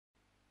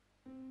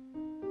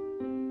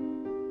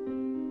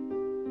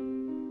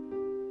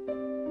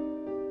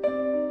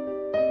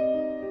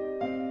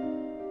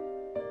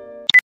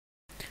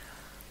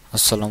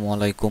আসসালামু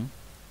আলাইকুম।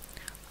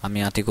 আমি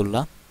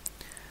আতিকুল্লাহ।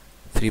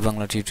 ফ্রি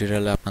বাংলা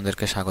টিউটোরিয়ালে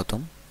আপনাদেরকে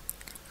স্বাগতম।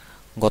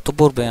 গত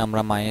পর্বে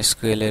আমরা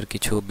মাইএসকিউএল এর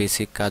কিছু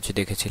বেসিক কাজ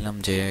দেখেছিলাম,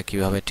 যে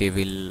কিভাবে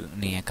টেবিল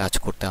নিয়ে কাজ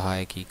করতে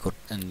হয়,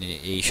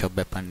 এই সব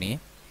ব্যাপার নিয়ে।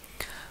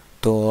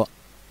 তো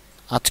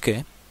আজকে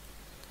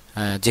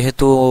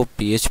যেহেতু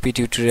পিএইচপি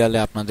টিউটোরিয়ালে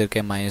আপনাদেরকে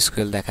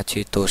মাইএসকিউএল দেখাচ্ছি,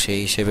 তো সেই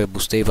হিসেবে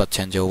বুঝতেই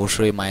পাচ্ছেন যে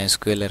অবশ্যই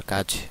মাইএসকিউএল এর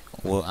কাজ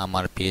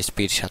আমার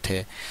পিএইচপির সাথে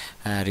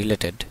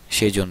রিলেটেড।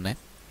 সেই জন্যে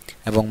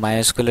এবং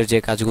মাইএসকিউএল এর যে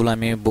কাজগুলো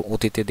আমি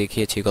অতীতে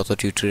দেখিয়েছি গত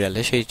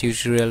টিউটোরিয়ালে,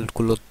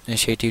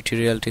 সেই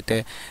টিউটোরিয়ালটিতে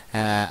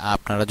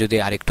আপনারা যদি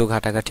আরেকটু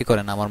ঘাটাঘাটি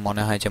করেন, আমার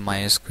মনে হয় যে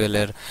মাইএসকিউএল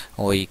এর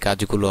ওই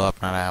কাজগুলো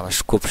আপনারা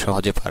খুব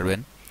সহজে পারবেন।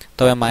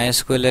 তবে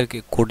মাইএসকিউএল এর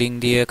কোডিং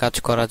দিয়ে কাজ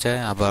করা যায়,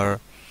 আবার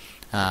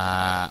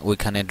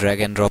ওইখানে ড্র্যাগ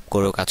এন্ড ড্রপ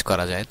করেও কাজ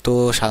করা যায়। তো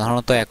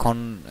সাধারণত এখন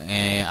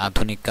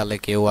আধুনিক কালে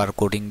কেউ আর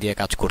কোডিং দিয়ে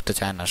কাজ করতে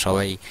চায় না,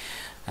 সবাই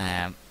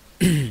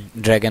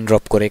ড্র্যাগ এন্ড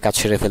ড্রপ করে কাজ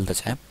সেরে ফেলতে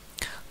চায়।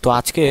 তো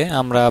আজকে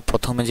আমরা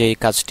প্রথমে যে এই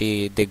কাজটি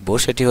দেখব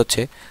সেটি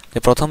হচ্ছে যে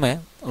প্রথমে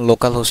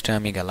লোকাল হোস্টে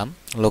আমি গেলাম।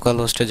 লোকাল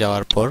হোস্টে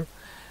যাওয়ার পর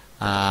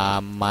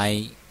মাই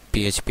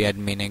পিএইচপি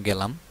অ্যাডমিনে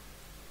গেলাম।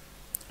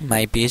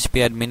 মাই পিএইচপি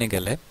অ্যাডমিনে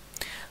গেলে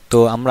তো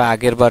আমরা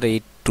আগের বার এই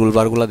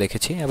টুলবারগুলো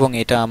দেখেছি এবং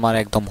এটা আমার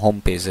একদম হোম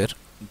পেজের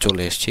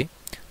চলে এসেছি।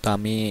 তো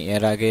আমি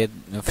এর আগে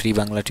ফ্রি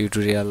বাংলা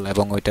টিউটোরিয়াল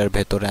এবং ওইটার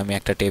ভেতরে আমি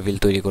একটা টেবিল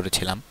তৈরি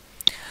করেছিলাম।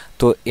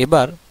 তো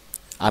এবার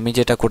আমি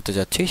যেটা করতে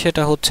যাচ্ছি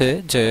সেটা হচ্ছে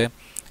যে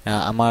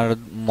আমার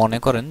মনে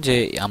করেন যে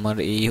আমার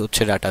এই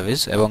হচ্ছে ডাটাবেজ,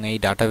 এবং এই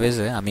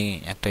ডাটাবেজে আমি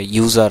একটা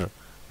ইউজার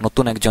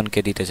নতুন একজনকে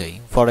দিতে চাই।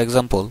 ফর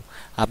এক্সাম্পল,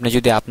 আপনি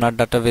যদি আপনার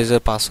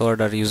ডাটাবেজের পাসওয়ার্ড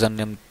আর ইউজার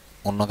নেম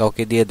অন্য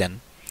কাউকে দিয়ে দেন,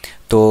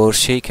 তো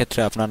সেই ক্ষেত্রে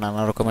আপনার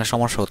নানা রকমের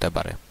সমস্যা হতে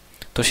পারে।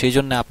 তো সেই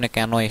জন্য আপনি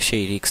কেন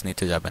সেই রিস্ক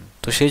নিতে যাবেন?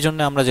 তো সেই জন্য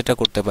আমরা যেটা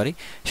করতে পারি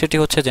সেটি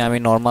হচ্ছে যে আমি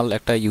নর্মাল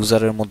একটা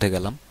ইউজারের মধ্যে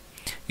গেলাম।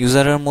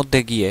 ইউজারের মধ্যে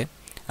গিয়ে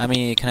আমি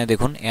এখানে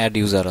দেখুন অ্যাড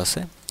ইউজার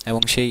আছে,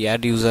 এবং সেই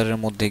অ্যাড ইউজারের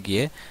মধ্যে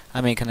গিয়ে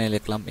আমি এখানে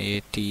লিখলাম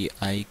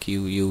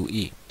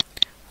ATIQUE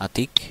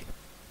আতিক।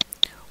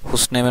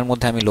 হোস্ট নেমের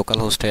মধ্যে আমি লোকাল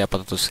হোস্টটাই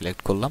আপাতত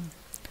সিলেক্ট করলাম,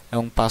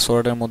 এবং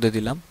পাসওয়ার্ডের মধ্যে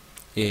দিলাম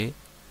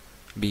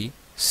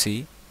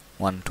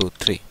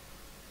ABC123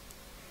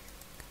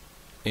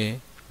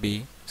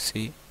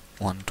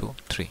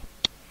 ABC123,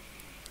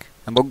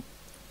 এবং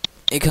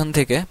এখান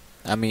থেকে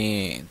আমি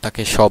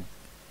তাকে সব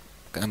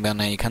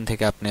এখান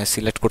থেকে আপনি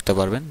সিলেক্ট করতে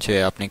পারবেন যে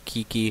আপনি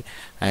কি কি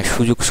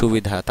সুযোগ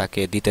সুবিধা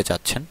তাকে দিতে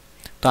চাচ্ছেন।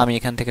 তো আমি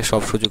এখান থেকে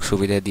সব সুযোগ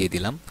সুবিধা দিয়ে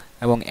দিলাম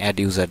এবং অ্যাড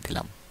ইউজার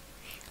দিলাম,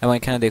 এবং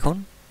এখানে দেখুন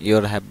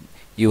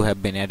you have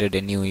been added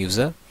a new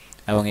user,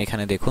 এবং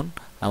এখানে দেখুন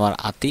আমার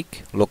আতিক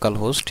লোকাল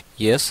হোস্ট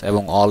ইয়েস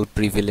এবং অল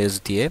প্রিভিলেজ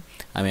দিয়ে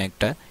আমি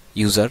একটা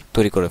ইউজার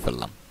তৈরি করে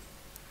ফেললাম।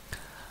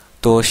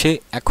 তো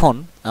এখন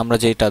আমরা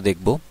যেটা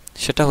দেখব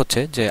সেটা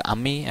হচ্ছে যে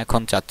আমি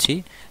এখন চাচ্ছি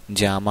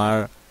যে আমার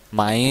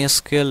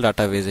মাইএসকিউএল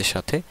ডাটাবেজের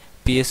সাথে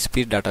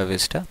পিএইচপির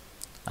ডাটাবেজটা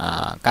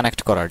কানেক্ট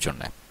করার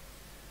জন্য।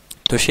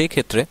 তো সেই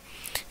ক্ষেত্রে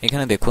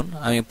এখানে দেখুন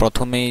আমি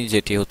প্রথমেই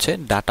যেটি হচ্ছে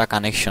ডাটা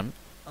কানেকশন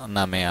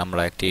নামে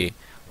আমরা একটি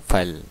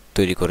ফাইল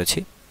তৈরি করেছি।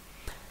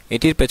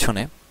 এটির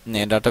পেছনে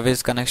ডাটাবেজ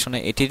কানেকশনে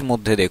এটির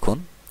মধ্যে দেখুন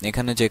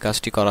এখানে যে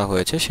কাজটি করা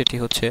হয়েছে সেটি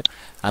হচ্ছে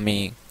আমি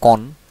কন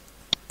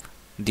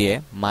দিয়ে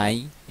মাই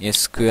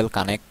এসকিউএল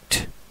কানেক্ট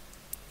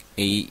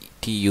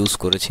এইটি ইউজ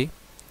করেছি।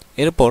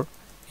 এরপর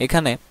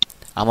এখানে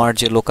আমার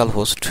যে লোকাল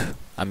হোস্ট,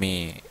 আমি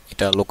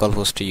এটা লোকাল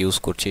হোস্টে ইউজ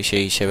করছি,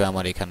 সেই হিসেবে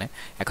আমার এখানে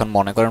এখন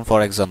মনে করেন ফর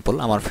এক্সাম্পল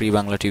আমার ফ্রি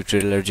বাংলা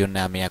টিউটোরিয়ালের জন্য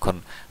আমি এখন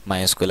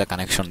মাইএসকিউএল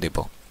কানেকশন দিব।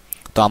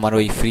 তো আমার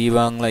ওই ফ্রি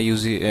বাংলা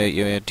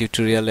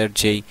টিউটোরিয়ালের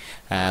যেই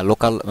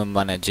লোকাল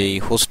মানে যেই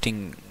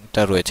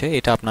হোস্টিংটা রয়েছে,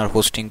 এটা আপনার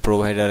হোস্টিং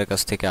প্রোভাইডারের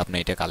কাছ থেকে আপনি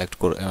এটা কালেক্ট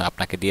করে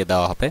আপনাকে দিয়ে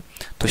দেওয়া হবে।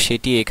 তো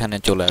সেটি এখানে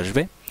চলে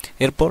আসবে।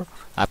 এরপর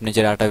আপনি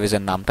যে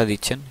ডাটাবেজের নামটা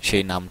দিচ্ছেন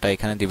সেই নামটা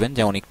এখানে দিবেন।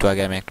 যেমন একটু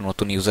আগে আমি একটা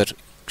নতুন ইউজার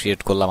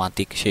ক্রিয়েট করলাম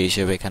আতিক, সেই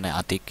হিসেবে এখানে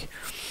আতিক।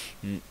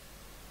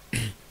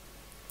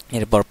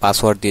 এরপর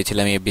পাসওয়ার্ড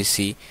দিয়েছিলাম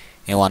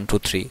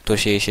ABC123, তো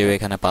সেই হিসেবে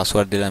এখানে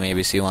পাসওয়ার্ড দিলাম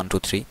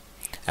ABC123,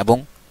 এবং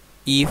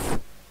ইফ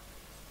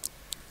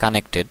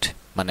কানেক্টেড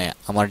মানে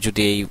আমার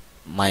যদি এই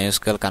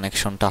মাইএসকিউএল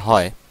কানেকশনটা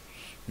হয়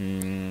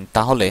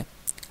তাহলে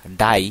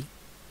ডাই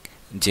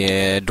যে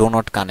ডো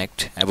নট কানেক্ট,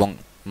 এবং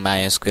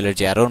মাইএসকিউএল এর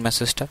যে এরর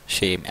মেসেজটা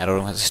সেই এরর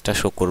মেসেজটা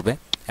শো করবে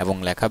এবং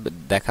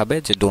দেখাবে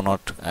যে do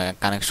not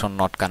connection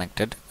not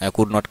connected,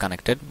 could not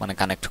connected মানে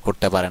কানেক্ট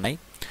করতে পারে নাই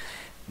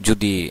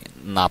যদি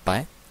না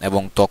পায়,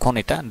 এবং তখন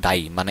এটা ডাই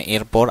মানে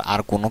এরপর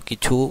আর কোনো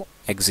কিছু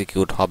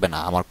এক্সিকিউট হবে না,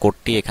 আমার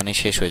কোডটি এখানে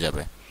শেষ হয়ে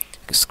যাবে,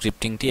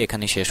 স্ক্রিপ্টিংটি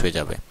এখানে শেষ হয়ে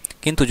যাবে।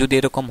 কিন্তু যদি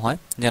এরকম হয়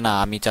যে না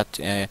আমি চাচ্ছি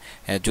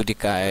যদি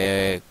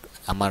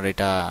আমার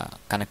এটা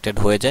কানেক্টেড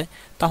হয়ে যায়,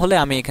 তাহলে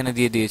আমি এখানে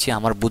দিয়ে দিয়েছি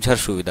আমার বুঝার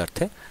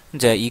সুবিধার্থে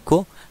যে eco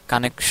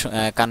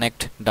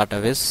connect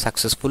database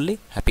successfully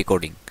happy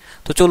coding.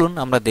 তো চলুন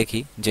আমরা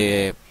দেখি যে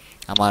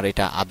আমার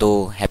এটা আদৌ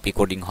হ্যাপি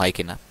কোডিং হয়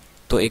কিনা।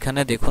 তো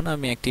এখানে দেখুন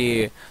আমি একটি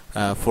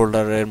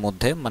ফোল্ডারের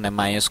মধ্যে মানে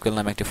মাইএসকিউএল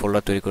নামে একটি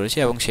ফোল্ডার তৈরি করেছি,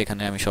 এবং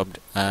সেখানে আমি সব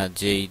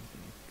যেই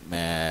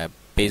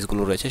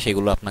পেজগুলো রয়েছে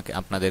সেগুলো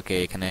আপনাদেরকে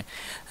এখানে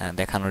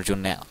দেখানোর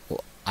জন্য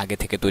আগে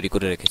থেকে তৈরি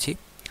করে রেখেছি।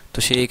 তো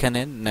সেইখানে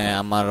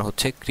আমার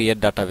হচ্ছে ক্রিয়েট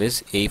ডাটাবেস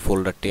এই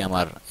ফোল্ডারটি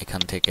আমার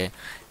এখান থেকে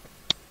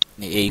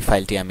এই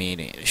ফাইলটি আমি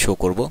শো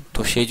করব। তো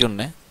সেই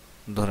জন্যে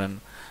ধরেন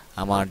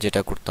আমার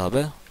যেটা করতে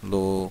হবে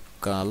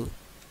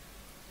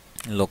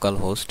লোকাল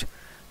হোস্ট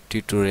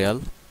টিউটোরিয়াল,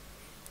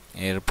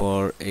 এরপর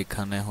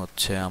এখানে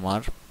হচ্ছে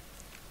আমার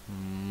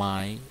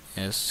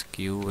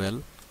MySQL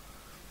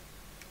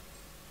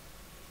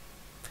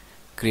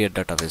ক্রিয়েট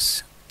ডাটাবেস।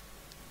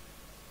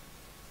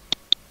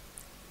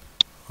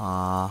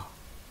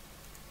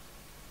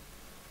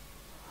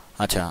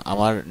 আচ্ছা,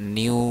 আমার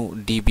নিউ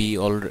ডিবি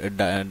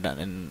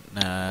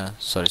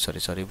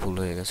সরি ভুল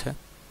হয়ে গেছে,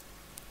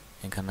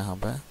 এখানে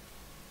হবে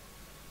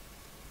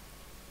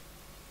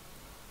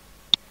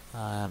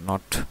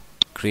নট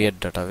ক্রিয়েট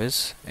ডাটাবেস,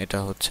 এটা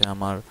হচ্ছে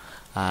আমার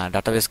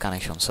ডাটাবেস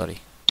কানেকশন, সরি।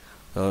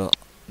 তো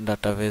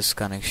ডাটাবেস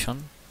কানেকশন,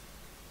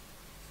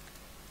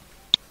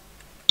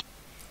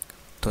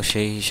 তো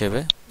সেই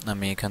হিসেবে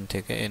আমি এখান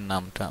থেকে এর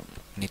নামটা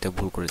নিতে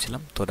ভুল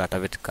করেছিলাম। তো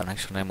ডাটাবেস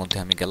কানেকশনের মধ্যে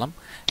আমি গেলাম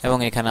এবং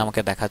এখানে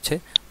আমাকে দেখাচ্ছে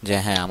যে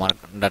হ্যাঁ, আমার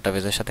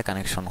ডাটাবেসের সাথে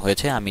কানেকশন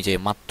হয়েছে। আমি যে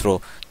মাত্র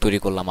তৈরি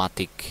করলাম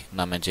আতিক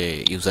নামে যে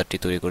ইউজারটি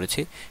তৈরি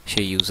করেছি,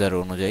 সেই ইউজার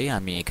অনুযায়ী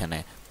আমি এখানে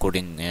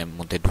কোডিং এর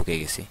মধ্যে ঢুকে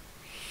গেছি।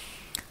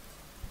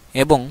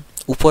 এবং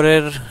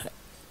উপরের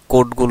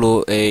কোডগুলো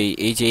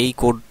এই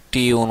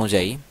কোডটি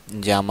অনুযায়ী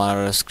যে আমার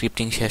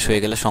স্ক্রিপ্টিং শেষ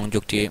হয়ে গেলে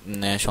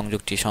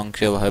সংযোগটি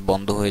স্বয়ংক্রিয়ভাবে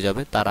বন্ধ হয়ে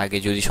যাবে। তার আগে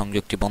যদি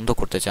সংযোগটি বন্ধ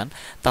করতে চান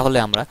তাহলে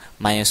আমরা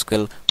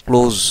MySQL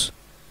ক্লোজ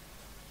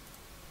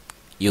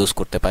ইউজ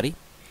করতে পারি।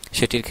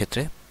 সেটির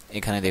ক্ষেত্রে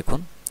এখানে দেখুন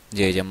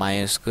যে এই যে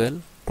MySQL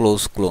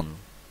ক্লোজ ক্লোন,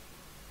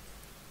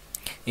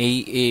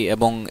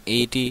 এবং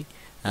এইটি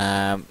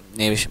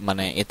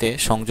মানে এতে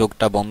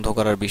সংযোগটা বন্ধ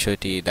করার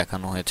বিষয়টি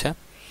দেখানো হয়েছে।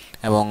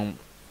 এবং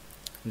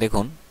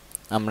দেখুন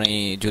আমরা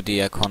যদি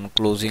এখন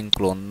ক্লোজিং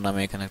ক্লোন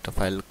নামে এখানে একটা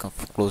ফাইল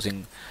ক্লোজিং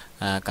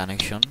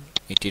কানেকশন,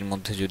 এটির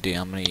মধ্যে যদি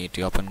আমরা এটি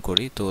ওপেন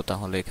করি তো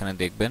তাহলে এখানে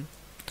দেখবেন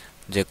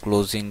যে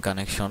ক্লোজিং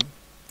কানেকশন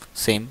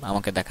সেম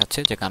আমাকে দেখাচ্ছে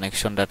যে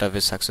কানেকশন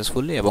ডাটাবেস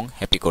সাকসেসফুলি এবং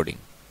হ্যাপি কোডিং।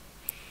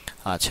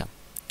 আচ্ছা,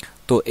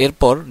 তো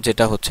এরপর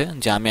যেটা হচ্ছে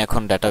যে আমি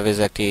এখন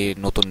একটি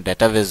নতুন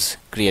ডাটাবেস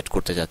ক্রিয়েট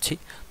করতে যাচ্ছি।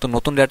 তো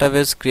নতুন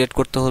ডাটাবেস ক্রিয়েট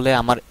করতে হলে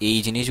আমার এই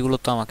জিনিসগুলো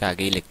তো আমাকে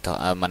আগেই লিখতে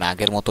মানে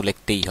আগের মতো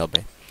লিখতেই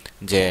হবে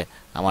যে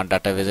আমার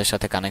ডাটাবেসের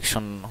সাথে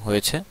কানেকশন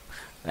হয়েছে,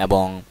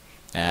 এবং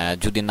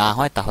যদি না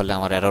হয় তাহলে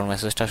আমার এরর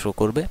মেসেজটা শো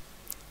করবে।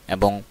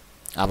 এবং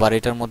আবার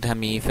এটার মধ্যে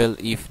আমি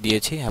ইফ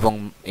দিয়েছি, এবং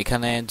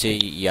এখানে যে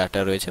ইয়াটা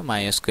রয়েছে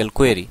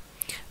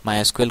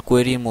MySQL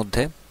কোয়েরির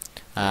মধ্যে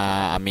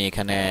আমি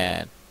এখানে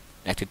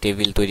একটি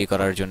টেবিল তৈরি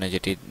করার জন্য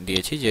যেটি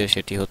দিয়েছি যে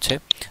সেটি হচ্ছে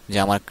যে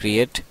আমার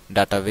ক্রিয়েট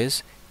ডাটাবেস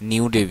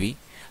নিউ ডিবি।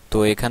 তো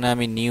এখানে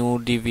আমি নিউ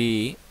ডিবি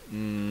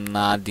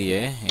না দিয়ে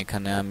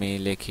এখানে আমি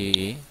লিখি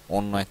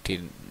অন্য একটি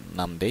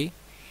নাম দেই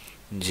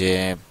যে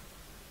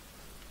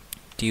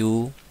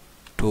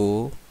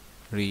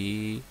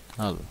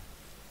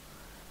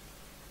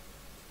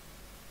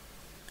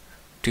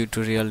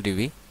টিউটোরিয়াল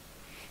ডিবি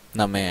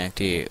নামে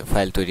একটি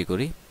ফাইল তৈরি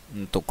করি।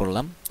 তো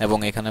করলাম, এবং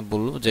এখানে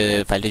বলবো যে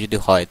ফাইলটি যদি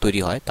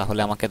তৈরি হয় তাহলে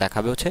আমাকে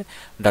দেখাবে হচ্ছে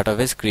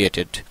ডাটাবেস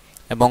ক্রিয়েটেড,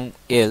 এবং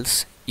এলস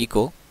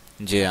ইকো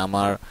যে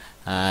আমার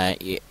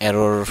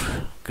এরর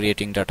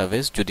ক্রিয়েটিং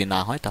ডাটাবেস যদি না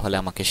হয় তাহলে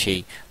আমাকে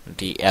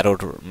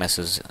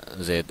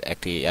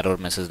একটি এরর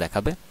মেসেজ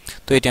দেখাবে।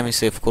 তো এটি আমি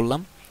সেভ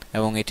করলাম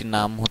এবং এটির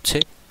নাম হচ্ছে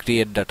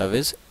ক্রিয়েট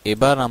ডাটাবেস।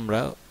 এবার আমরা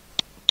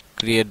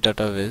ক্রিয়েট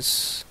ডাটাবেস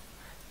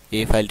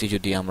এই ফাইলটি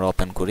যদি আমরা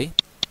ওপেন করি,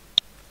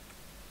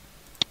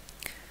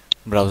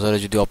 ব্রাউজারে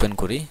যদি ওপেন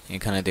করি,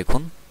 এখানে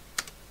দেখুন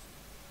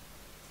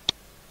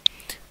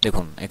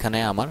এখানে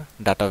আমার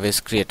ডাটাবেস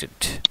ক্রিয়েটেড,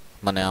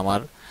 মানে আমার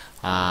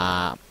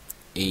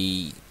এই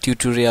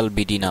টিউটোরিয়াল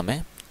বিডি নামে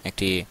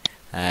একটি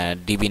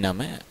ডিবি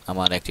নামে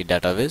আমার একটি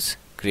ডাটাবেস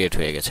ক্রিয়েট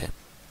হয়ে গেছে।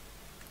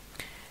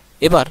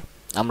 এবার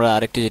আমরা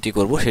আরেকটি যেটি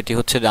করব সেটি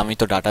হচ্ছে যে আমি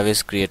তো ডাটাবেস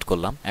ক্রিয়েট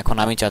করলাম, এখন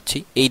আমি চাচ্ছি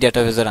এই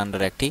ডাটাবেসের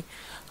আন্ডারে একটি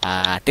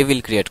টেবিল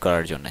ক্রিয়েট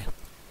করার জন্য।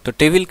 তো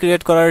টেবিল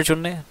ক্রিয়েট করার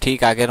জন্য ঠিক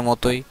আগের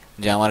মতোই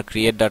যে আমার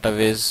create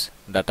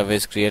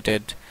database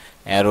created,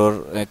 error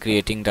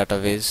creating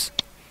database,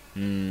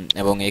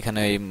 এবং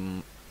এখানে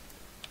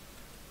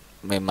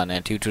মানে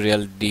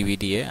টিউটোরিয়াল ডিবি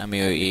দিয়ে আমি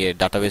ওই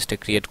ডাটাবেসটা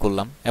ক্রিয়েট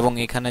করলাম। এবং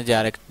এখানে যে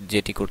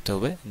যেটি করতে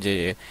হবে, যে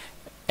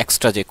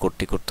এক্সট্রা যে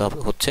কোডটি করতে হবে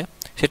হচ্ছে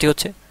সেটি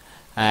হচ্ছে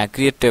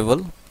create table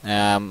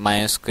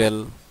MySQL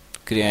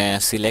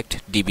select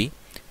DB,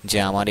 যে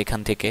আমার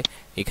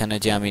এখানে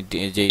যে আমি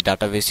যে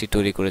ডাটাবেসটি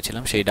তৈরি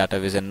করেছিলাম সেই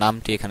ডাটাবেসের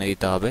নামটি এখানে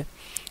দিতে হবে,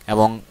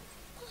 এবং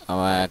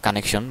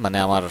কানেকশন মানে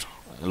আমার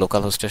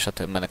লোকাল হোস্টের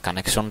সাথে মানে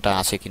কানেকশনটা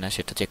আছে কিনা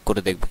সেটা চেক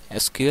করে দেখবে।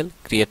 SQL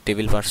ক্রিয়েট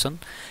টেবিল পারসন,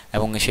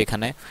 এবং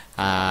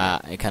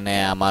এখানে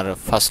আমার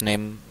ফার্স্ট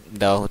নেম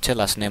দেওয়া হচ্ছে,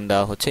 লাস্ট নেম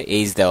দেওয়া হচ্ছে,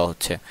 এইজ দেওয়া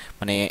হচ্ছে,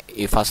 মানে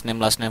এই ফার্স্ট নেম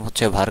লাস্ট নেম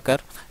হচ্ছে ভার্কার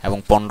এবং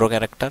 15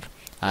 ক্যারেক্টার,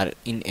 আর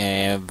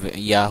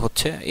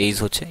হচ্ছে এইজ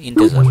হচ্ছে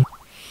ইন্টিজার।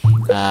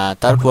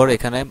 তারপর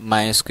এখানে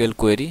MySQL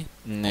কোয়েরি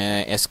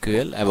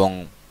SQL এবং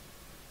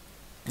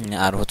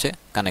আর হচ্ছে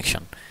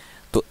কানেকশন।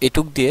 তো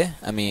এটুক দিয়ে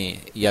আমি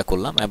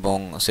করলাম এবং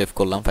সেভ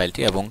করলাম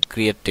ফাইলটি, এবং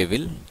ক্রিয়েট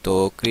টেবিল। তো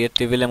ক্রিয়েট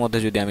টেবিলের মধ্যে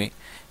যদি আমি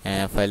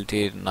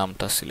ফাইলটির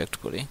নামটা সিলেক্ট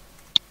করি,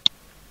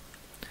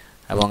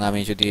 এবং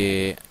আমি যদি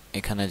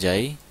এখানে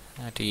যাই,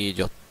 এটি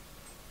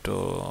যত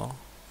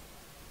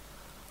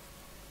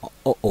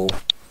ও ও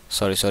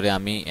সরি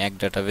আমি এক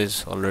ডাটাবেস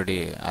অলরেডি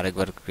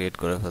আরেকবার ক্রিয়েট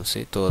করে ফেলছি।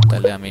 তো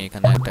তাহলে আমি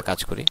এখানে একটা কাজ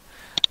করি,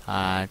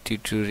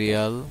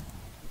 টিউটোরিয়াল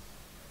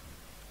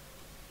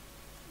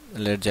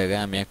এর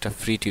জায়গায় আমি একটা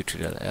ফ্রি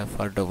টিউটোরিয়াল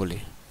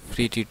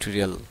ফ্রি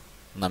টিউটোরিয়াল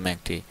নামে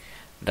একটি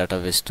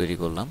ডাটাবেস তৈরি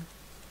করলাম,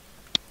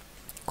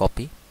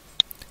 কপি,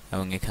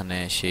 এবং এখানে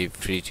সেই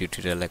ফ্রি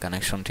টিউটোরিয়ালে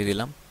কানেকশনটি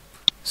দিলাম,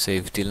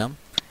 সেভ দিলাম।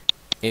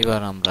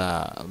 এবার আমরা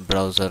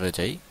ব্রাউজারে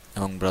যাই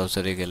এবং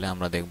ব্রাউজারে গেলে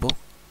আমরা দেখব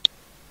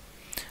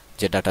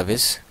যে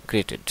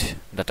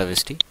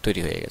ডাটাবেসটি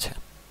তৈরি হয়ে গেছে।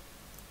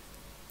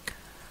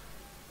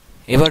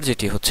 এবার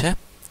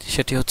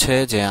সেটি হচ্ছে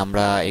যে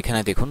আমরা এখানে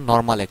দেখুন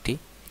নরমাল একটি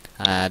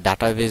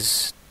ডাটাবেস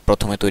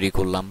প্রথমে তৈরি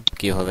করলাম,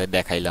 কিভাবে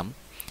দেখাইলাম।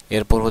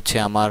 এরপর হচ্ছে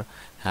আমার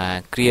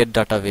ক্রিয়েট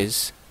ডাটাবেস,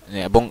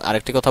 এবং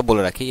আরেকটি কথা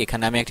বলে রাখি,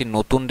 এখানে আমি একটি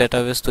নতুন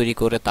ডাটাবেস তৈরি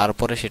করে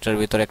তারপরে সেটার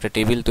ভিতরে একটা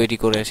টেবিল তৈরি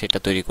করে সেটা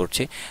তৈরি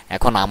করছি।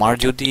 এখন আমার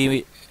যদি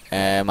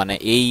মানে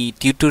এই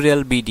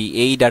টিউটোরিয়াল বিডি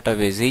এই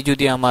ডাটাবেসেই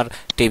যদি আমার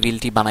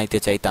টেবিলটি বানাইতে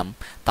চাইতাম,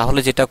 তাহলে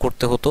যেটা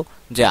করতে হতো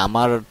যে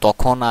আমার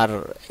তখন আর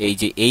এই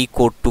যে এই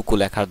কোডটুকু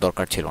লেখার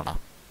দরকার ছিল না।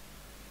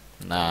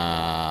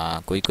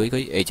 কই কই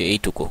কই এই যে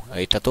এইটুকু,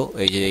 এটা তো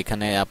এই যে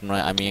এখানে আপনার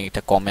আমি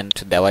একটা কমেন্ট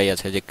দেওয়াই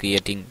আছে যে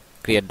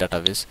ক্রিয়েট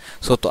ডাটাবেস।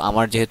 সো তো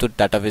আমার যেহেতু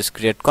ডাটাবেস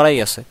ক্রিয়েট করাই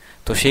আছে,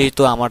 তো সেই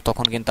তো আমার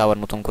তখন কিন্তু আবার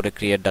নতুন করে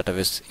ক্রিয়েট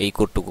ডাটাবেস এই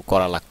কোডটুকু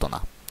করা লাগতো না,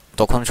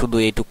 তখন শুধু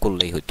এইটুকু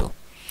করলেই হইতো।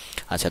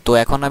 আচ্ছা, তো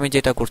এখন আমি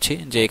যেটা করছি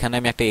যে এখানে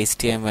আমি একটা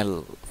HTML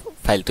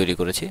ফাইল তৈরি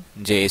করেছি,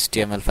 যে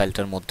HTML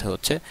ফাইলটার মধ্যে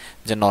হচ্ছে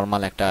যে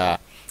নর্মাল একটা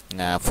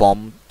ফর্ম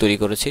তৈরি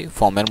করেছি।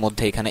 ফর্মের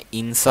মধ্যে এখানে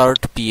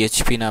ইনসার্ট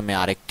পিএইচপি নামে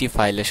আরেকটি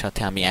ফাইলের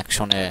সাথে আমি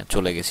অ্যাকশনে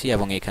চলে গেছি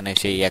এবং এখানে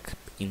সেই এক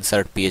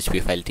ইনসার্ট পিএইচপি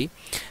ফাইলটি,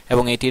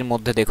 এবং এটির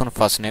মধ্যে দেখুন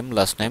first name,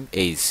 last name,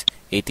 age,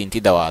 এই তিনটি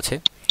দেওয়া আছে।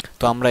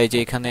 তো আমরা এই যে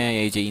এখানে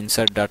এই যে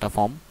ইনসার্ট ডাটা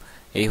ফর্ম,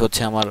 এই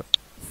হচ্ছে আমার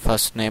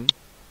ফার্স্ট নেম,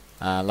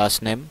 লাস্ট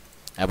নেম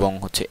এবং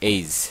হচ্ছে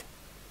এইজ।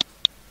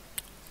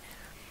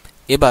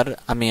 এবার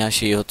আমি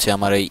আসি হচ্ছে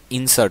আমার এই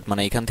ইনসার্ট,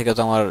 মানে এখান থেকে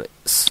তো আমার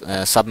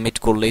সাবমিট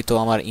করলেই তো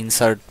আমার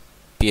ইনসার্ট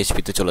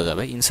পিএইচপিতে চলে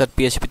যাবে। ইনসার্ট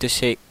পিএইচপিতে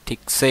সেই ঠিক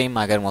সেম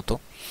আগের মতো,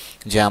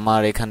 যে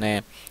আমার এখানে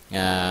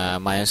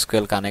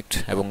মাইএসকিউএল কানেক্ট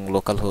এবং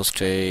লোকাল হোস্ট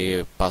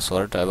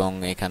পাসওয়ার্ড, এবং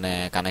এখানে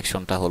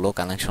কানেকশনটা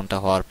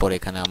হওয়ার পর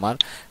এখানে আমার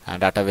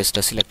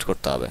ডাটাবেসটা সিলেক্ট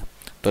করতে হবে।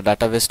 তো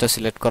ডাটাবেসটা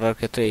সিলেক্ট করার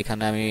ক্ষেত্রে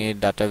এখানে আমি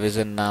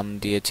ডাটাবেসের নাম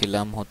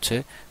দিয়েছিলাম হচ্ছে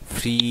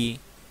ফ্রি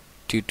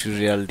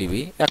টিউটোরিয়াল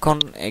ডিবি। এখন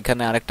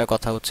এখানে আরেকটা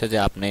কথা হচ্ছে যে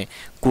আপনি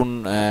কোন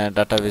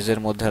ডাটাবেসের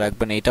মধ্যে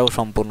রাখবেন এটাও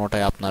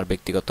সম্পূর্ণটাই আপনার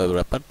ব্যক্তিগত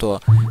ব্যাপার। তো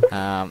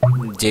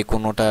যে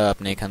কোনোটা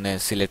আপনি এখানে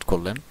সিলেক্ট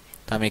করলেন।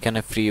 তো আমি এখানে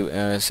ফ্রি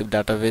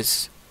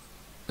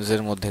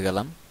ডাটাবেসের মধ্যে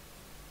গেলাম,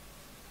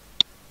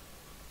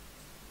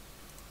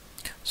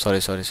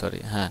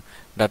 হ্যাঁ,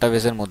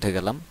 ডাটাবেসের মধ্যে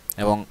গেলাম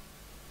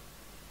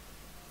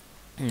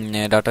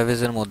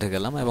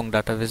এবং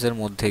ডাটাবেসের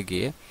মধ্যে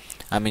গিয়ে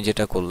আমি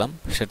যেটা করলাম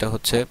সেটা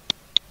হচ্ছে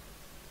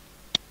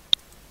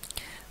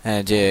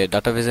যে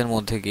ডাটাবেসের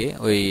মধ্যে গিয়ে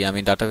আমি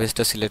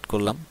ডাটাবেসটা সিলেক্ট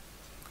করলাম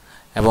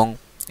এবং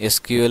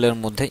এসকিউএল এর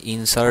মধ্যে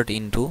ইনসার্ট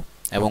ইনটু,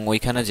 এবং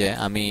ওইখানে যে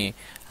আমি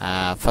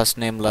first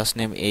name, last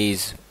name, age,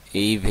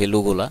 এই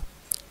ভ্যালুগুলা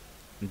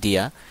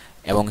দিয়া,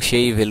 এবং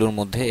সেই ভ্যালুর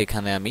মধ্যে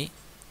এখানে আমি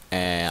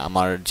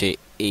আমার যে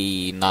এই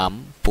নাম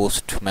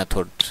পোস্ট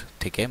মেথড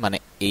থেকে, মানে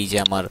এই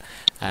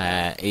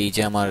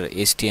যে আমার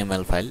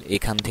HTML ফাইল,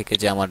 এখান থেকে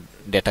যে আমার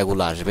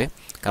ডেটাগুলো আসবে,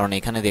 কারণ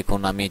এখানে দেখুন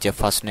আমি যে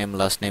first name,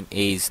 last name,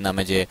 age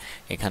নামে যে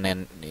এখানে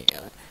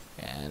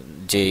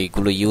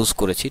যেগুলো ইউজ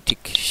করেছি ঠিক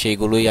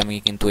সেইগুলোই আমি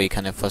কিন্তু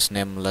এখানে first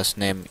name, last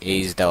name,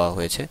 age দেওয়া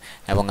হয়েছে,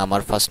 এবং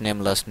আমার first name,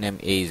 last name,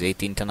 age এই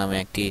তিনটা নামে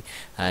একটি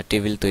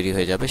টেবিল তৈরি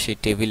হয়ে যাবে। সেই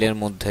টেবিলের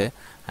মধ্যে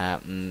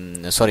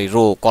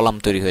কলাম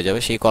তৈরি হয়ে যাবে।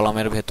 সেই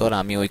কলামের ভেতর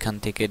আমি ওইখান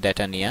থেকে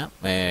ডেটা নিয়ে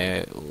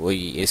ওই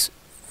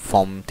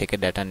ফর্ম থেকে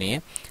ডেটা নিয়ে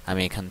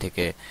আমি এখান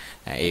থেকে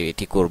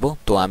এটি করব।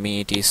 তো আমি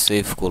এটি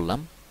সেভ করলাম,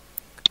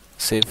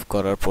 সেভ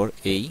করার পর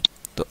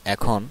তো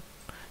এখন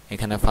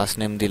এখানে ফার্স্ট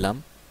নেম দিলাম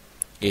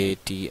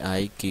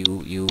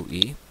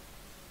ATIQUE,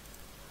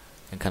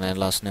 এখানে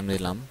লাস্ট নেম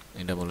দিলাম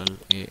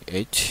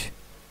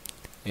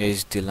এইচ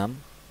দিলাম,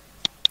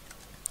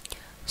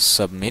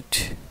 সাবমিট।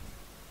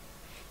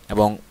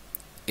 এবং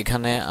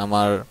এখানে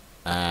আমার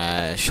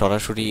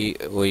সরাসরি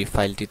ওই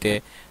ফাইলটিতে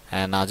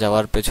না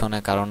যাওয়ার পেছনে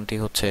কারণটি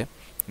হচ্ছে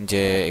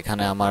যে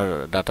এখানে আমার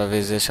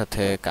ডাটাবেসের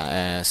সাথে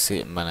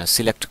মানে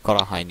সিলেক্ট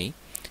করা হয়নি,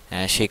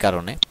 সেই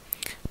কারণে।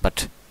 বাট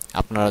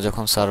আপনারা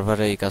যখন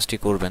সার্ভারে এই কাজটি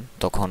করবেন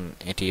তখন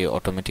এটি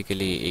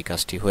অটোমেটিক্যালি এই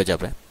কাজটি হয়ে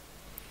যাবে।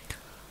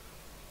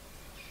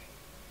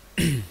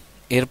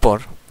 এরপর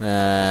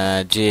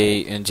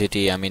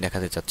যেটি আমি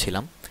দেখাতে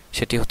চাচ্ছিলাম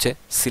সেটি হচ্ছে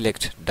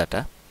সিলেক্ট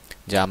ডাটা,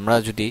 যে আমরা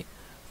যদি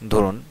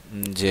ধরুন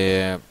যে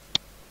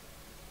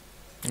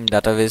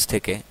ডাটাবেস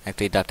থেকে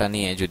একটি ডাটা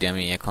নিয়ে যদি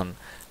আমি এখন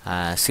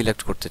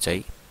সিলেক্ট করতে চাই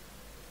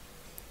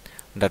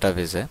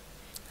ডাটাবেসে,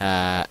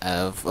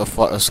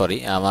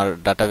 আমার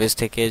ডাটাবেস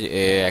থেকে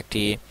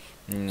একটি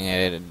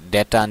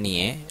ডেটা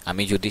নিয়ে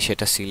আমি যদি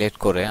সেটা সিলেক্ট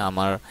করে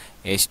আমার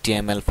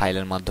HTML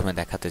ফাইলের মাধ্যমে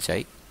দেখাতে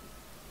চাই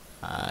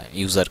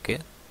ইউজারকে,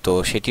 তো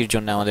সেটির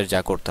জন্য আমাদের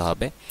যা করতে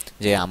হবে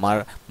যে আমার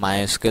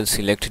MySQL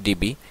select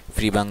DB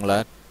free Bangla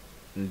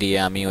দিয়ে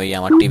আমি ওই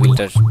আমার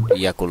টেবিলটা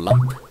করলাম।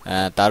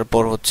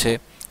 তারপর হচ্ছে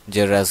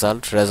যে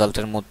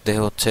রেজাল্টের মধ্যে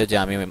হচ্ছে যে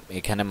আমি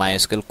এখানে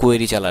MySQL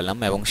কোয়েরি চালালাম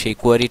এবং সেই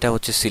কোয়েরিটা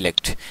হচ্ছে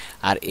সিলেক্ট,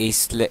 আর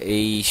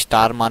এই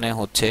স্টার মানে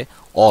হচ্ছে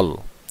অল।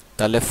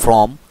 তাহলে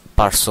ফ্রম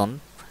পারসন,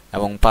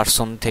 এবং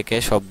পারসন থেকে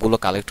সবগুলো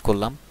কালেক্ট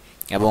করলাম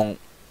এবং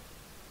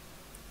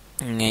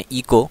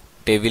ইকো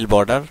টেবিল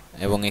বর্ডার,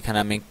 এবং এখানে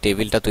আমি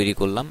টেবিলটা তৈরি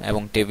করলাম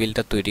এবং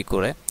টেবিলটা তৈরি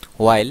করে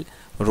while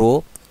rho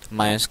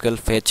MySQL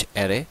fetch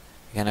array,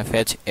 এখানে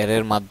ফেচ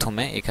অ্যারের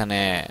মাধ্যমে এখানে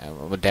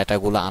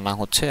ডেটাগুলো আনা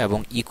হচ্ছে এবং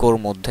ইকোর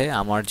মধ্যে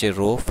আমার যে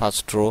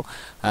ফার্স্ট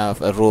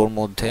রোর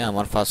মধ্যে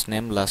আমার ফার্স্ট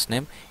নেম লাস্ট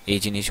নেম এই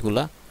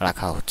জিনিসগুলা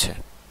রাখা হচ্ছে।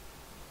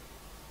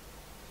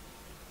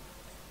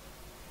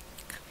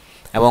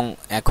 এবং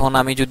এখন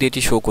আমি যদি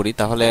এটি শো করি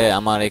তাহলে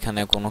আমার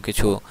এখানে কোনো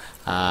কিছু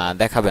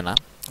দেখাবে না,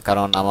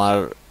 কারণ আমার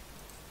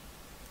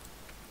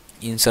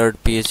ইনসার্ট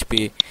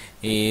পিএইচপি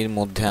এর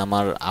মধ্যে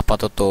আমার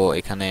আপাতত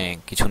এখানে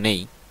কিছু নেই।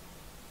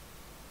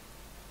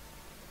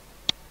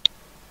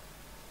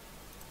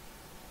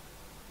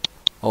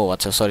 ও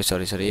আচ্ছা,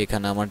 সরি,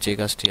 এখানে আমার যে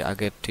কাজটি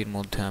আগেরটির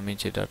মধ্যে আমি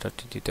যে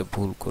ডাটাটি দিতে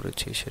ভুল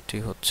করেছি সেটি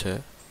হচ্ছে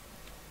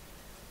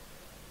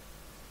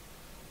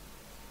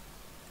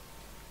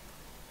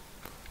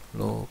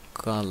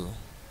লোকাল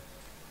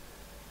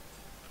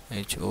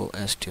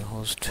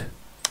হোস্ট,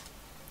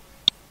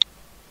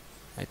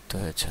 এই তো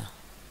হয়েছে।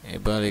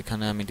 এবার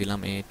এখানে আমি দিলাম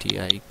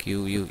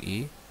ATIQUE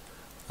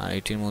আর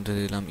এটির মধ্যে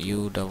দিলাম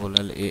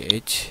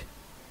ULLAH,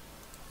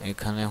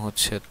 এখানে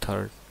হচ্ছে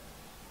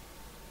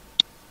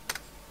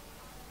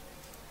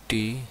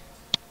 30।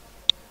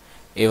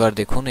 এবার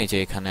দেখুন এই যে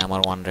এখানে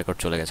আমার ওয়ান রেকর্ড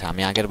চলে গেছে,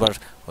 আমি আগেরবার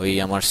ওই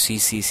আমার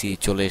CCC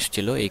চলে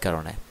এসেছিল এই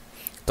কারণে।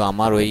 তো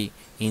আমার ওই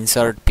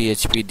ইনসার্ট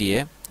পিএইচপি দিয়ে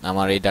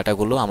আমার এই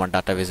ডাটাগুলো আমার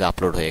ডাটাবেজে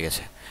আপলোড হয়ে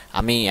গেছে।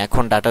 আমি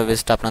এখন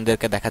ডাটাবেসটা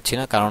আপনাদেরকে দেখাচ্ছি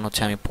না, কারণ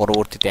হচ্ছে আমি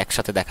পরবর্তীতে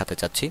একসাথে দেখাতে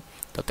চাচ্ছি,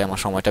 তাতে আমার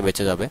সময়টা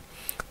বেঁচে যাবে।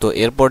 তো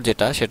এরপর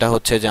সেটা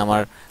হচ্ছে যে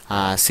আমার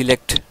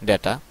সিলেক্ট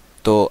ডেটা।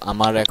 তো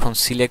আমার এখন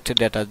সিলেক্ট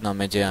ডেটা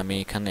নামে যে আমি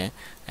এখানে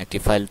একটি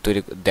ফাইল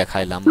তৈরি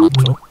দেখাইলাম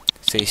মাত্র,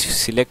 সেই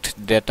সিলেক্ট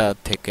ডেটা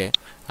থেকে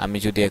আমি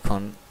যদি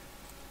এখন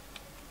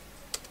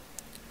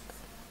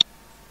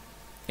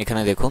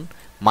এখানে দেখুন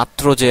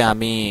মাত্র যে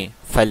আমি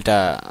ফাইলটা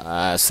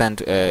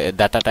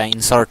ডাটাটা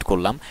ইনসার্ট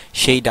করলাম,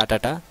 সেই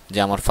ডাটাটা যে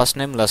আমার ফার্স্ট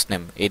নেম লাস্ট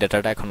নেম এই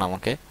ডাটাটা এখন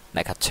আমাকে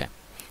দেখাচ্ছে।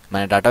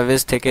 মানে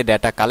ডাটাবেস থেকে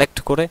ডেটা কালেক্ট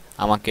করে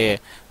আমাকে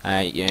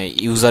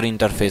ইউজার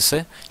ইন্টারফেসে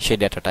সেই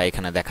ডাটাটা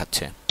এখানে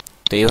দেখাচ্ছে।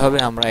 তো এইভাবে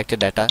আমরা একটা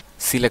ডাটা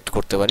সিলেক্ট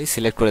করতে পারি,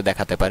 সিলেক্ট করে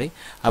দেখাতে পারি।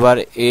 আবার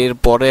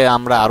এরপরে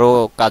আমরা আরও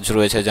কাজ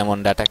রয়েছে, যেমন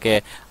ডাটাকে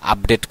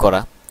আপডেট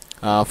করা।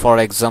 ফর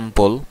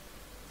এক্সাম্পল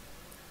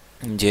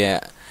যে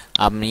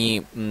আপনি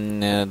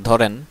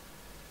ধরেন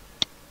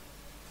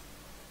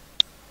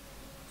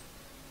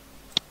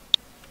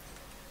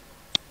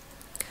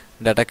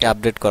ডাটাকে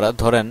আপডেট করা,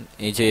 ধরেন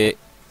এই যে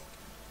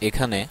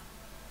এখানে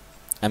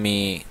আমি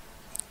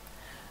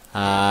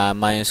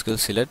MySQL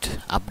সিলেক্ট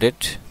আপডেট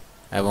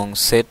এবং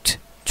সেট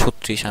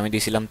 36 আমি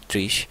দিয়েছিলাম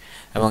 30,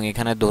 এবং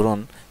এখানে ধরুন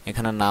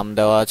এখানে নাম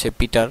দেওয়া আছে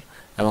পিটার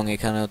এবং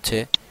এখানে হচ্ছে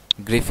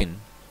গ্রিফিন।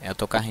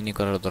 এত কাহিনী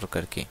করার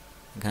দরকার কি,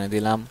 এখানে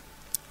দিলাম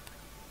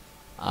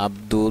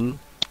আব্দুল,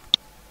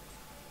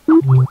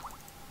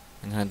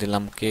 এখানে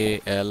দিলাম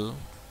KL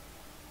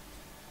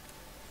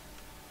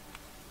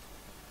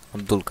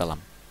আব্দুল কালাম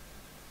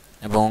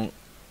এবং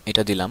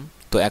এটা দিলাম।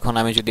 তো এখন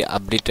আমি যদি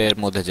আপডেটের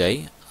মধ্যে যাই,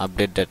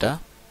 আপডেট ডাটা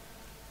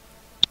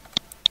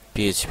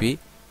PHP,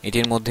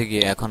 এটির মধ্যে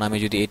গিয়ে এখন আমি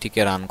যদি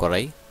এটিকে রান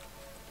করাই,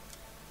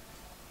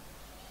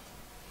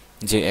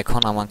 যে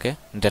এখন আমাকে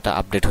ডাটা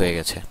আপডেট হয়ে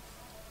গেছে।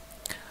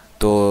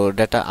 তো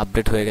ডাটা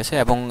আপডেট হয়ে গেছে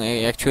এবং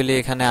অ্যাকচুয়ালি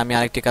এখানে আমি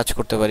আরেকটি কাজ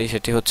করতে পারি,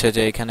 সেটি হচ্ছে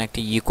যে এখানে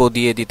একটি ইকো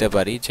দিয়ে দিতে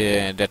পারি যে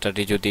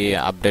ডাটাটি যদি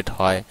আপডেট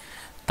হয়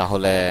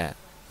তাহলে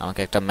আমাকে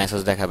একটা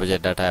মেসেজ দেখাবে যে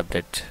ডাটা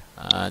আপডেট।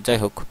 যাই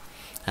হোক,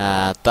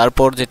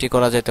 তারপর যেটি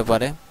করা যেতে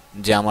পারে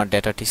যে আমার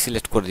ডাটাটি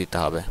সিলেক্ট করে দিতে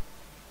হবে,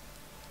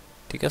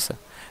 ঠিক আছে,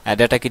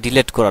 ডাটাকে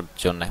ডিলিট করার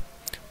জন্য।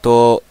 তো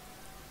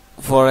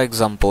ফর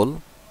এক্সাম্পল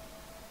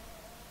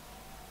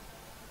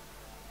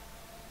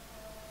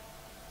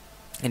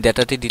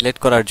ডাটাটি ডিলিট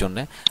করার জন্য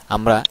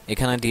আমরা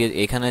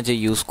এখানে যে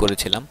ইউজ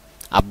করেছিলাম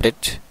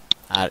আপডেট,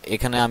 আর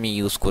এখানে আমি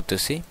ইউজ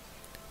করতেছি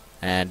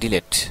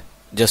ডিলিট,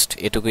 জাস্ট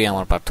এটুকুই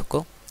আমার পার্থক্য।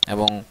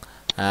 এবং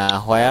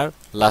হোয়ার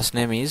লাস্ট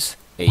নেম ইজ,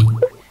 এই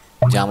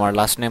যে আমার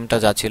লাস্ট নেমটা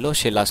যা ছিল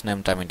সেই লাস্ট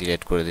নেমটা আমি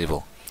ডিলিট করে দিব।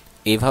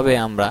 এইভাবে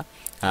আমরা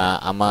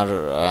আমার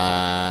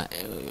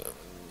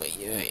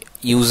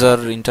ইউজার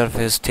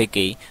ইন্টারফেস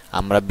থেকেই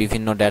আমরা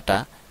বিভিন্ন data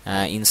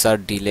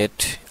insert, delete,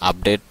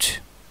 update,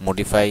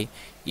 modify,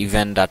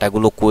 even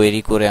ডাটাগুলো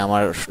কোয়েরি করে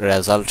আমার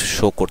রেজাল্ট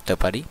শো করতে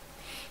পারি,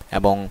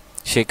 এবং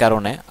সেই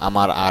কারণে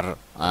আমার আর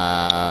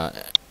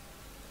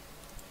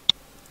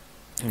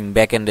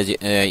ব্যাক এন্ডে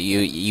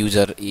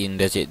ইউজার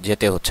এন্ডে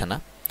যেতে হচ্ছে না।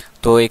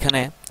 তো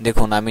এখানে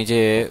দেখুন আমি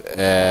যে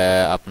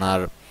আপনার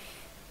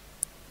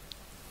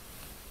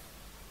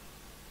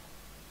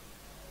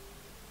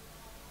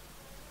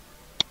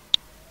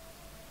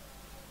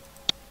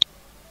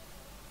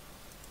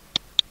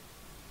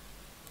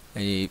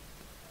এই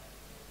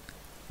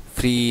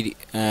ফ্রি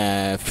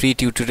ফ্রি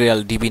টিউটোরিয়াল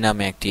ডিবি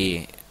নামে একটি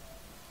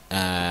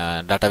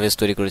ডাটাবেস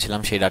তৈরি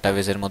করেছিলাম। সেই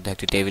ডাটাবেসের মধ্যে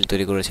একটি টেবিল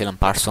তৈরি করেছিলাম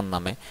পার্সন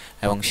নামে,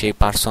 এবং সেই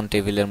পার্সন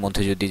টেবিলের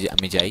মধ্যে যদি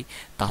আমি যাই,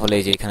 তাহলে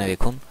এই যে এখানে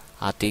দেখুন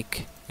আতিক,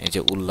 এই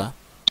যে উল্লাহ,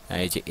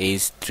 এই যে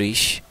এইজ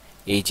 30,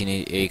 এই জিনিস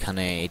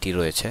এইখানে এটি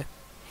রয়েছে।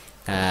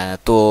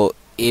 তো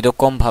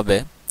এরকমভাবে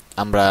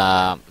আমরা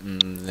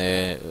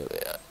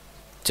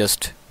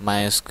জাস্ট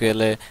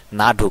মাইএসকিউএল এ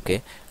না ঢুকে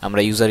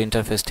আমরা ইউজার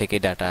ইন্টারফেস থেকে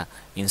ডাটা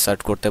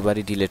ইনসার্ট করতে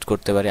পারি, ডিলিট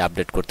করতে পারি,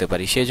 আপডেট করতে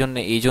পারি।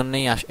 এই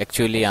জন্যই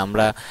অ্যাকচুয়ালি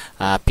আমরা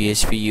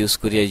পিএইচপি ইউজ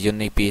করি, এই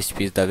জন্যই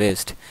পিএইচপি ইজ দ্য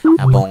বেস্ট।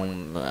 এবং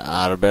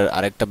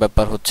আরেকটা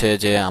ব্যাপার হচ্ছে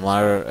যে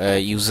আমার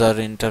ইউজার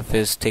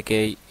ইন্টারফেস থেকে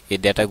এই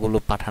ডেটাগুলো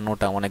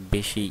পাঠানোটা অনেক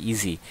বেশি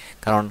ইজি,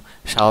 কারণ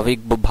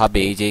স্বাভাবিকভাবে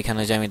এই যে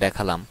এখানে যে আমি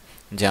দেখালাম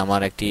যে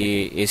আমার একটি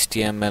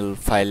HTML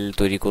ফাইল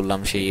তৈরি করলাম,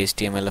 সেই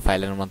HTML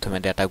ফাইলের মাধ্যমে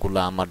ডাটাগুলো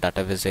আমার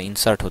ডাটাবেসে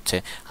ইনসার্ট হচ্ছে।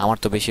 আমার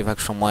তো বেশিরভাগ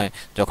সময়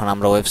যখন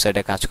আমরা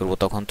ওয়েবসাইটে কাজ করব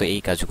তখন তো এই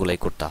কাজগুলোই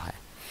করতে হয়।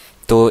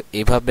 তো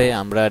এভাবে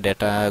আমরা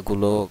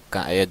ডেটাগুলো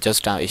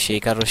জাস্ট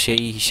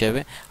সেই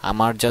হিসেবে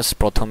আমার জাস্ট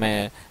প্রথমে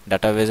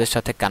ডাটাবেসের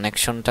সাথে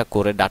কানেকশনটা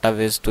করে,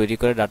 ডাটাবেস তৈরি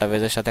করে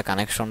ডাটাবেসের সাথে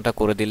কানেকশনটা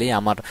করে দিলেই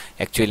আমার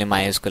অ্যাকচুয়ালি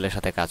মাইএসকিউএল এর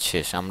সাথে কাজ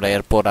শেষ। আমরা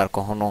এরপর আর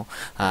কখনো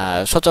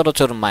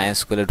সচরাচর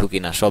মাইএসকিউএল এ ঢুকি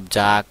না, সব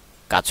যা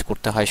কাজ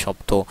করতে হয় সব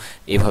তো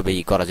এভাবেই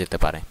করা যেতে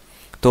পারে।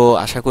 তো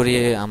আশা করি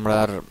আমরা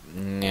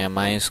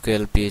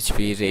মাইএসকিউএল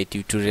পিএইচপির এই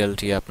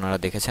টিউটোরিয়ালটি আপনারা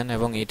দেখেছেন,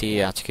 এবং এটি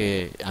আজকে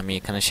আমি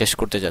এখানে শেষ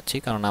করতে যাচ্ছি,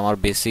 কারণ আমার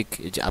বেসিক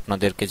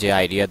আপনাদেরকে যে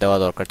আইডিয়া দেওয়া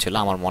দরকার ছিল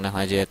আমার মনে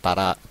হয় যে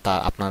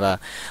আপনারা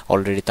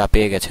অলরেডি তা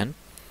পেয়ে গেছেন।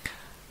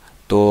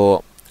 তো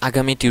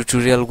আগামী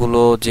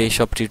টিউটোরিয়ালগুলো, যেই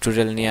সব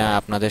টিউটোরিয়াল নিয়ে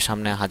আপনাদের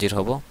সামনে হাজির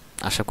হব,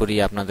 আশা করি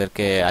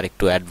আপনাদেরকে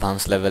আরেকটু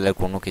অ্যাডভান্স লেভেলের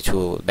কোনো কিছু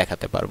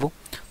দেখাতে পারবো।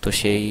 তো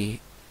সেই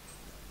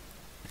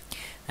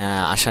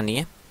আশা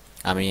নিয়ে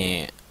আমি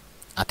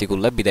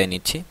আতিকুল্লাহ বিদায়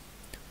নিচ্ছি।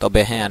 তবে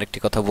হ্যাঁ, আরেকটি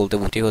কথা বলতে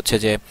ভুলি, হচ্ছে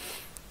যে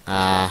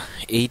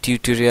এই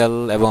টিউটোরিয়াল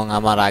এবং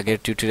আমার আগের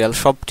টিউটোরিয়াল,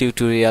 সব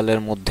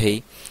টিউটোরিয়ালের মধ্যেই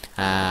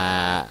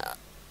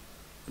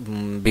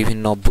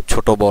বিভিন্ন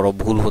ছোট বড়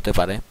ভুল হতে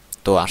পারে।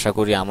 তো আশা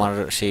করি আমার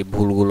সেই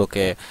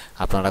ভুলগুলোকে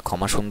আপনারা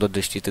ক্ষমা সুন্দর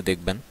দৃষ্টিতে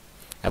দেখবেন।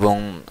 এবং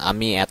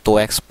আমি এত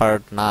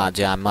এক্সপার্ট না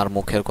যে আমার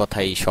মুখের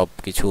কথাই সব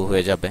কিছু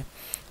হয়ে যাবে,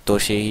 তো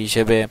সেই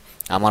হিসেবে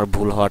আমার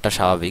ভুল হওয়াটা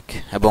স্বাভাবিক।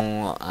 এবং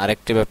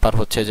আরেকটি ব্যাপার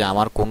হচ্ছে যে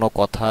আমার কোনো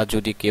কথা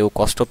যদি কেউ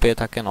কষ্ট পেয়ে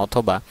থাকেন,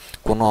 অথবা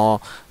কোনো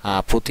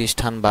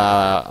প্রতিষ্ঠান বা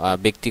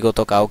ব্যক্তিগত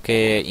কাউকে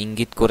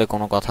ইঙ্গিত করে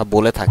কোনো কথা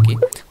বলে থাকি,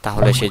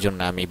 তাহলে সেই জন্য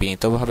আমি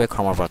বিনীতভাবে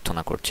ক্ষমা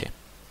প্রার্থনা করছি।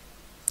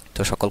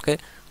 তো সকলকে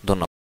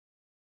ধন্যবাদ।